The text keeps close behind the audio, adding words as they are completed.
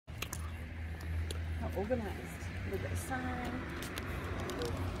organized. Look at the sign.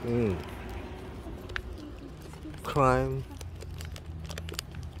 Climb.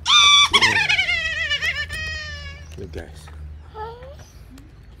 Look, guys.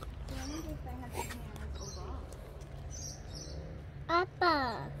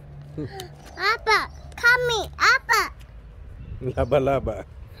 Apa. Apa. Kami. Apa. Laba-laba.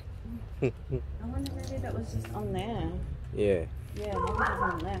 I wonder maybe that was just on there. Yeah. Yeah, maybe there's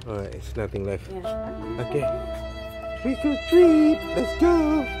nothing left. Alright, it's nothing left. Yeah. Okay. Trick or treat. Let's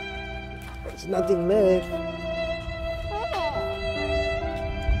go. There's nothing left.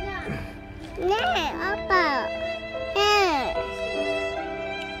 Apa.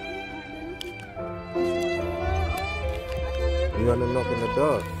 You wanna knock on the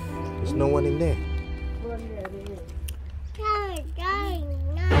door? There's no one in there.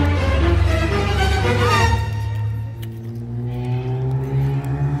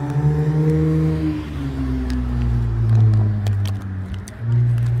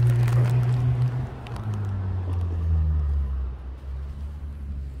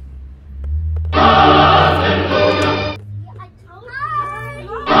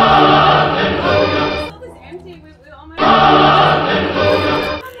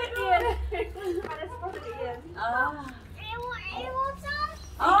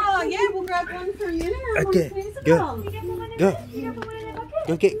 Oh, yeah, we'll grab one for you. Okay, go. Go.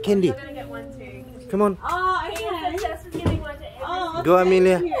 Go get candy. Come on. Oh, okay. Oh, Go,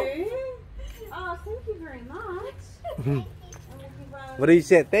 Amelia. thank you. Oh, thank you very much. What do you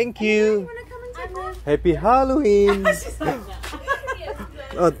say? Thank you. Happy Halloween.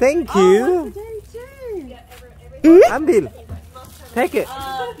 Oh, thank you. Ambil. Take it.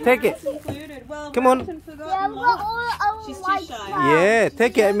 Take it. Come on. She's too shy. Yeah,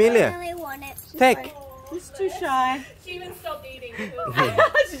 take it, Amelia. Take. She's too shy. She even stopped eating.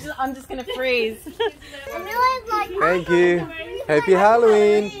 I'm just gonna freeze. Thank you. Happy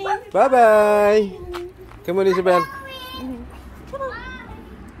Halloween. Bye bye. Come on, Isabel.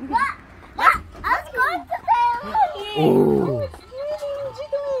 Ooh.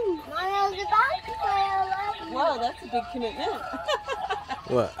 Wow, that's a big commitment.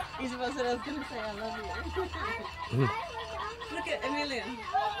 What? Isabel said I was gonna say I love you. Look at Amelia.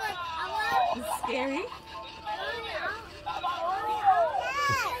 It's scary.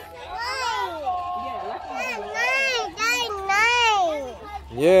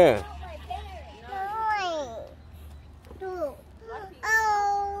 Yeah.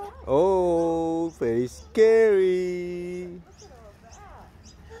 Oh, very scary.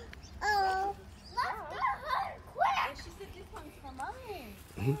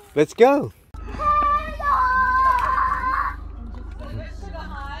 Let's go.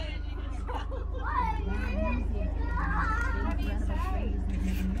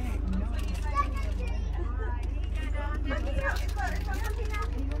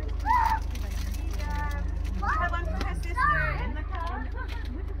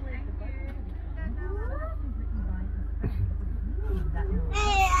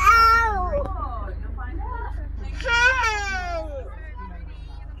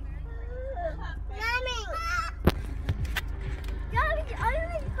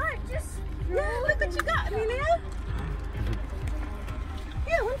 Yeah, look what you got, Amelia.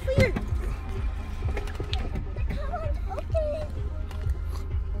 Yeah, one for you.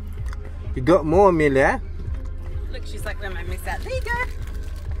 You got more, Amelia? Look, she's like, when I miss that. There you go.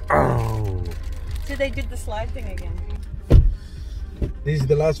 Oh. So they did the slide thing again. This is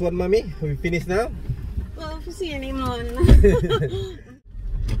the last one, Mommy. We finished now? Well, if you see anyone.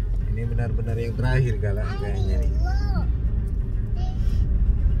 Ini benar-benar yang terakhir kayaknya nih.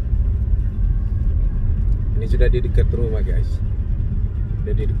 Ini sudah di dekat rumah, guys.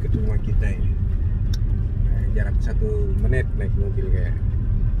 Sudah di dekat rumah kita ini. Nah, jarak 1 menit naik mobil kayak.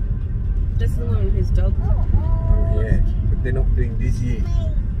 That's the one with his dog. Oh yeah, but they're not doing this yet.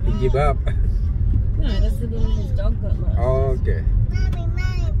 He give up. No, that's the one with his dog got lost. Oh, okay.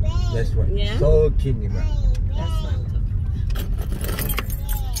 That's what. Yeah? Talking about. That's what I'm talking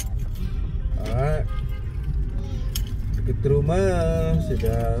about. Alright. Dekat rumah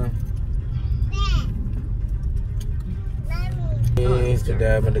sudah. Ini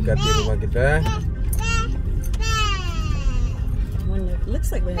sudah mendekati rumah kita.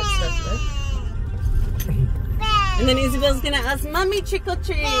 Looks like we have stuff left. And then Isabel's gonna ask Mummy trick or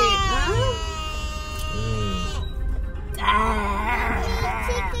treat. Huh?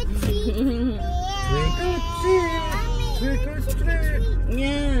 Trick or treat.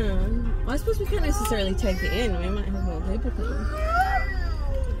 Yeah. Well, I suppose we can't necessarily take it in. We might have more people coming.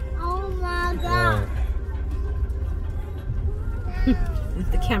 Oh my god. if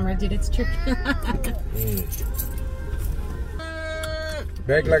the camera did its trick.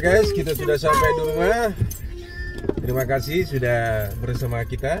 Baiklah guys, kita sudah sampai di rumah. Terima kasih sudah bersama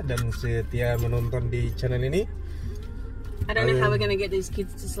kita dan setia menonton di channel ini. I don't know how we're gonna get these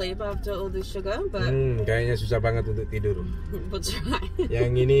kids to sleep after all this sugar, but kayaknya susah banget untuk tidur. we'll try.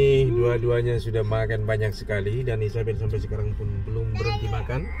 Yang ini dua-duanya sudah makan banyak sekali dan Isabel sampai sekarang pun belum berhenti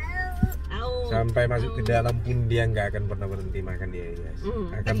makan. Sampai masuk ke dalam pun dia nggak akan pernah berhenti makan dia, guys.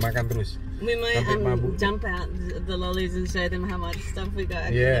 Akan makan terus. We might jump out the lollies and show them how much stuff we got.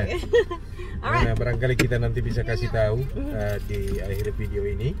 Yeah. Alright. Nah, barangkali kita nanti bisa kasih tahu di akhir video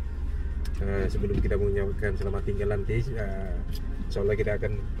ini. Sebelum kita mengucapkan selamat tinggal nanti, insyaallah kita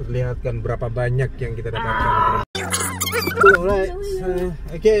akan perlihatkan berapa banyak yang kita dapatkan. Alright.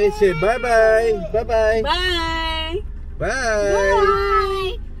 Okay, say bye bye. Bye bye. Bye.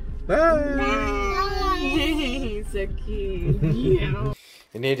 Bye. Bye. So cute. Yeah.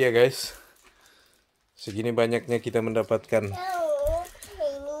 Ini dia guys. Segini banyaknya kita mendapatkan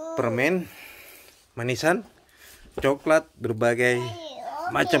permen, manisan, coklat, berbagai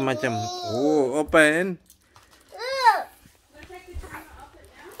macam-macam. Oh, open.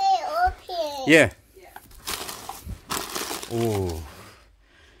 Yeah. Oh,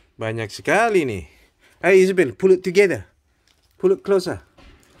 banyak sekali nih. Hey Isabel, pull it together. Pull it closer.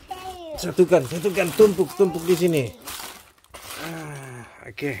 Satukan, tumpuk di sini.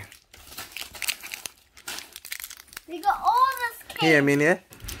 Okay. We got all this cake. Here, Amelia.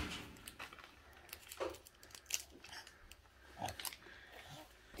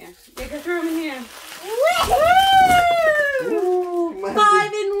 Yeah, go throw them in here. Ooh,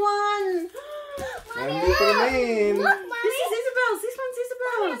 5 in 1. Mandi permen. Look, This is Isabel's. This one's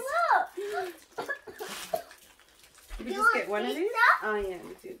Isabel's. look. Did we You just want get one of these? pizza? Oh yeah,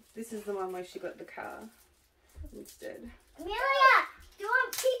 we did. This is the one where she got the car instead. Amelia, do you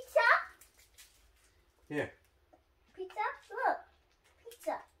want pizza? Yeah. Pizza? Look.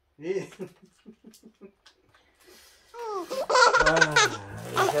 Pizza. Yeah.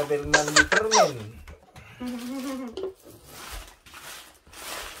 Isabel mandi permen.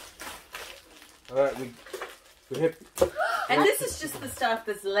 Alright, we have. And this is just the stuff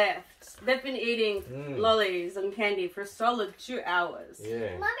that's left. They've been eating lollies and candy for a solid 2 hours.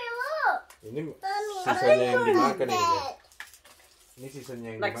 Yeah. Mommy, look. Ini Mommy, sisanya yang dimakan ini guys. bed. Ini sisanya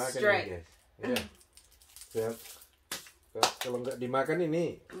yang Like dimakan straight. ini guys. Ya. Kalau nggak dimakan ini,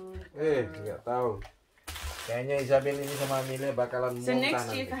 nggak tahu. Kayaknya Isabel ini sama Amelia bakalan So muntah next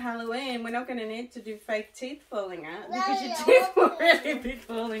year nanti. for Halloween, we're not going to need to do fake teeth falling out because your teeth will really be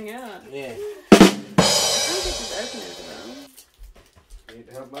falling out. Yeah. I think this is open as well. Need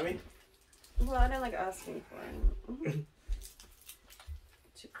help, mommy? Well, I don't like asking for it.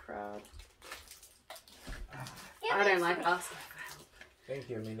 Too crowd. I don't like asking for help. Thank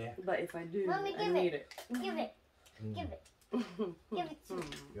you, Amelia. But if I do, Mommy, I give need it. Give it. Give it. Give it to me.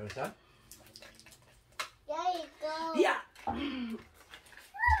 You want some? There you go. Yeah.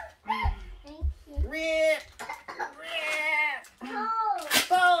 Thank you. Rip. Rip. Oh,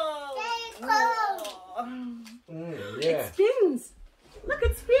 Oh. there you go. Yeah. It spins. Look,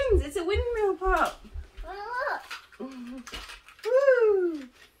 it spins. It's a windmill pop. Look. Woo.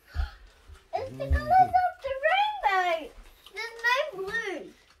 It's the colors of the rainbow. There's no blue.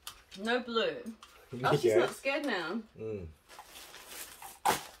 No blue. Oh, she's not scared now.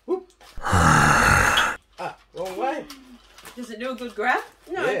 Wrong way. Does it do a good grab?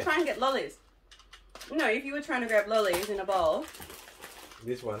 No, Yeah. try and get lollies. No, if you were trying to grab lollies in a bowl,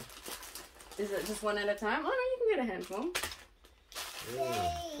 This one. is it just one at a time? Oh no, you can get a handful.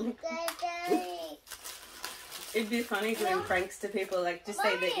 Daddy. It'd be funny doing pranks to people, like just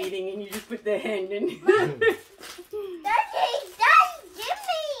say they're eating and you just put their hand in. Daddy, give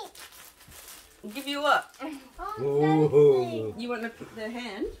me. Give you what? Ooh. You want to put their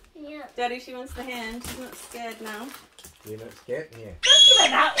hand? Yeah. Daddy, she wants the hand. She's not scared now. You're not scared? Yeah. Don't give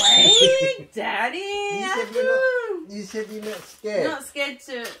it that way, Daddy. You said you're not scared. Not scared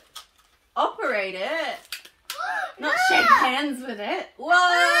to operate it. Not shake hands with it.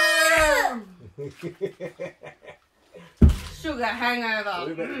 Whoa! Sugar hangover.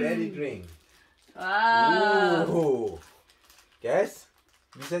 What about daddy drink? Wow. Ooh. Guys,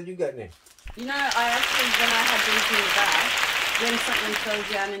 bisa juga nih. You know, I actually, when I had these in the back, when something fell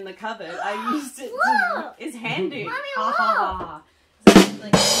down in the cupboard, I used it to, it's handy. Mommy, Ha ha ha.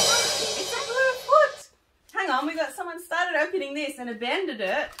 It's a blue foot. Hang on, we got someone started opening this and abandoned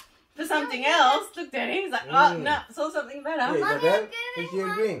it for something else. Looked at him, he's like, oh no, saw something better. Hey, Isabel, it's your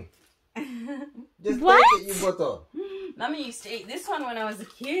drink. Just What? take it, you bottle. Mummy used to eat this one when I was a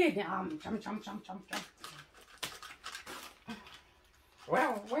kid. Chum, chum, chum, chum, chum.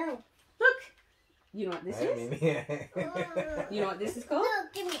 Wow, wow. Look. You know what this is? You know what this is called?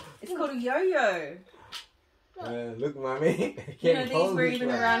 Look, give me. It's called a yo-yo. Look, mommy. I You know, can't these hold were this even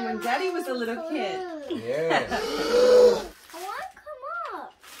one. around when Daddy was a little kid. Yeah. I want to come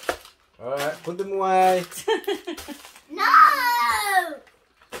up. All right, put them away. No!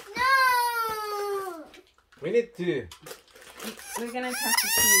 No! We need to. We're going to have to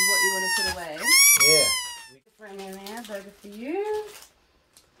choose what you want to put away. Yeah. For Amelia, burger for you.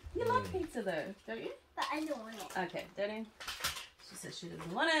 You love pizza though, don't you? But I don't want it. Okay, Daddy. She says she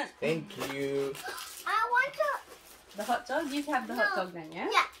doesn't want it. Thank you. I want to. The hot dog? You have the hot dog then, yeah?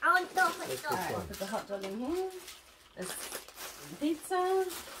 Yeah, I want the hot Let's dog. go. Alright, I'll put the hot dog in here. There's pizza.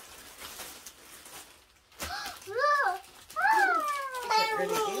 Look!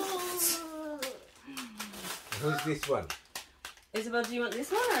 Who's this one? Isabel, do you want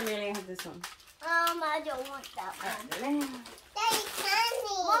this one or Amelia has this one? I don't want that one. Alright, Daddy,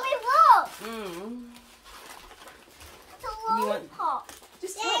 candy. Mommy, look! Mm. It's a You want- lollipop.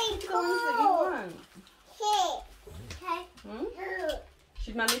 Just Yay, pick the ones that you cool. want. Okay. Hmm?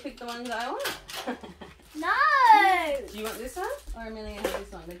 Should Mummy pick the ones that I want? No! Do you want this one or Amelia has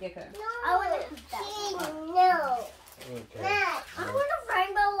this one, the gecko? I want to put that one. No. Okay. I want a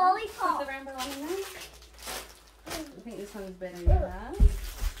rainbow Put lollipop. the rainbow one in there. I think this one's better than that.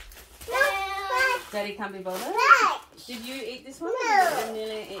 Daddy can't be bothered. Did you eat this one? Or did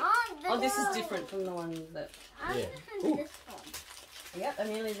Amelia eat? Oh, this is different from the ones that... I'm Yeah. gonna do this one. Yep,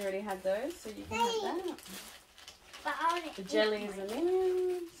 Amelia's already had those, so you can have that. But I want The to jelly is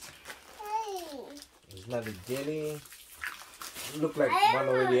Amelia's. It's not a jelly. Look like I one have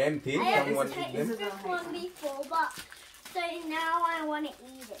already empty. I have Someone tasted eat them. this one before, but so now I want to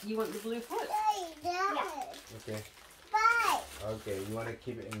eat it. You want the blue fruit? Okay. Okay, you want to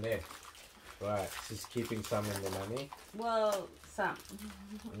keep it in there. Right, she's keeping some in the money. Well, some.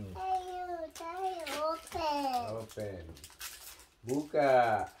 Open.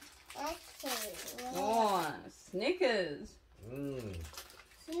 Buka. Oh, Snickers.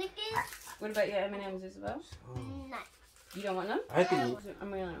 Snickers? What about your M&M's, Isabel? No. You don't want them? I think.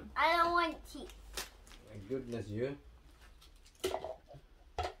 Amelia. I don't want tea. My goodness, you.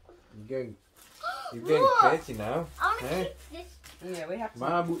 You're going crazy now. I want to Eh? keep this. Yeah, we have to.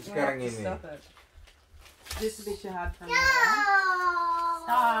 Mabuk we sekarang have to ini. stop it. This will be too hard for No! Amelia.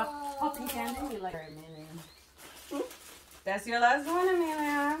 Stop popping candy. You like Amelia. That's your last one,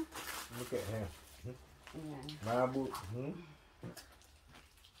 Amelia. Look at her. Yeah. Mabuk.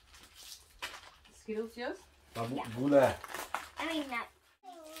 Skittles yours? Mabuk gula. I mean, no.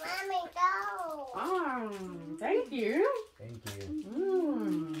 Mommy, go. Thank you. Thank you.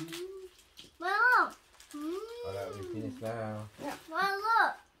 Mom. Alright, we finish now. Mom,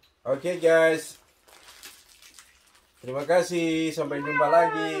 look. Okay guys. Terima kasih. Sampai jumpa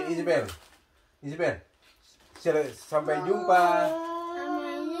lagi. Isabel. Sampai jumpa.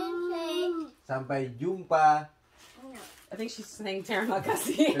 Sampai jumpa. I think she's saying terima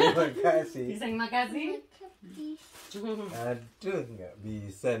kasih. Terima kasih. She's saying makasih. Aduh, nggak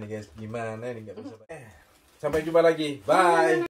bisa nih guys. Gimana nih nggak bisa. Sampai jumpa lagi. Bye.